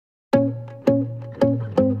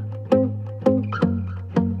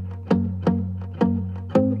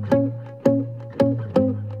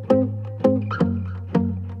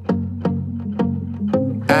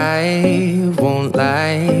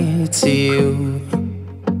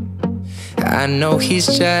I know he's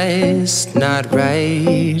just not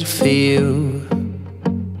right for you.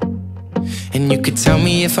 And you could tell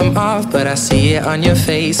me if I'm off, but I see it on your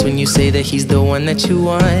face when you say that he's the one that you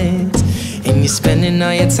want. And you're spending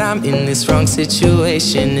all your time in this wrong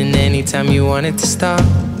situation, and anytime you want it to stop.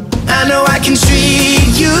 I know I can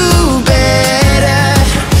treat you better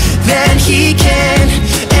than he can,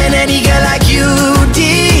 and any girl like you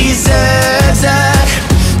deserves a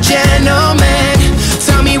gentleman.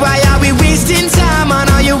 Tell me, why are we wasting time on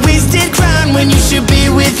all your wasted crime when you should be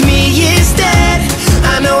with me instead?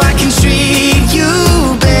 I know I can treat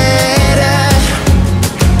you better,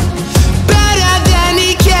 better than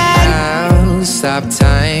he can. I'll stop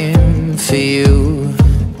time for you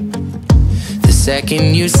the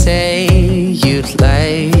second you say you'd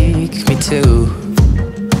like me to.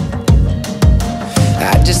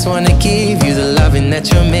 I just wanna give you the loving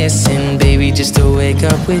that you're missing, baby. Just to wake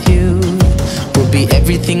up with you will be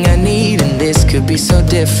everything I need, and this could be so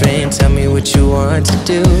different. Tell me what you want to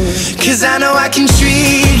do, 'cause I know I can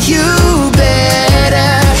treat you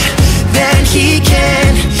better than he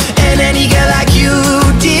can, and any girl like you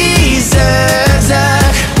deserves a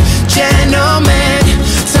gentleman.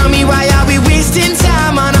 Tell me, why are we wasting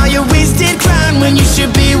time on all your wasted crime when you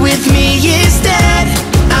should be with me instead?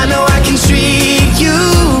 I know I can treat you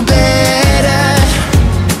better,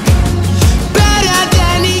 better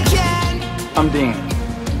than he can. I'm Dean.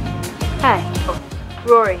 Hi. Oh,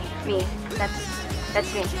 Rory. Me.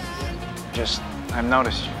 That's me. I've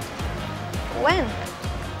noticed you. When?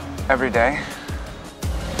 Every day.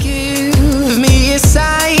 Give me a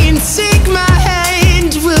sign, take my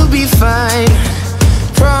hand, we'll be fine.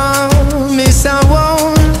 Promise I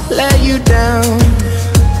won't let you down.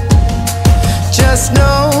 Just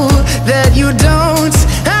know that you don't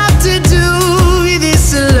have to do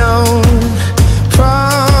this alone.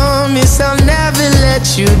 Promise I'll never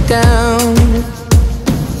let you down,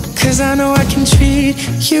 'cause I know I can treat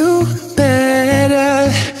you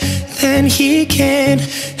better than he can,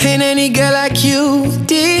 and any girl like you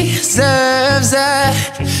deserves a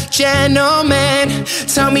gentleman.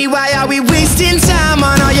 Tell me, why are we wasting time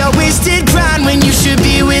on all your wasted grind when you should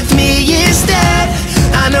be with me instead?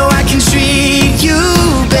 I know I can treat you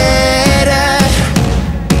better,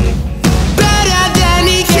 better than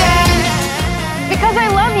he can. Because I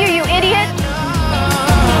love you, you idiot.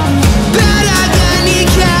 Better than he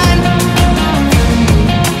can.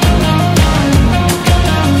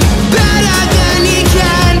 Better than he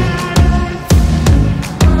can.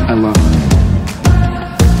 I love you.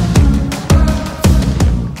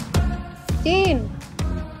 Dean.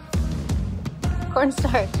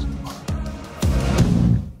 Cornstarch.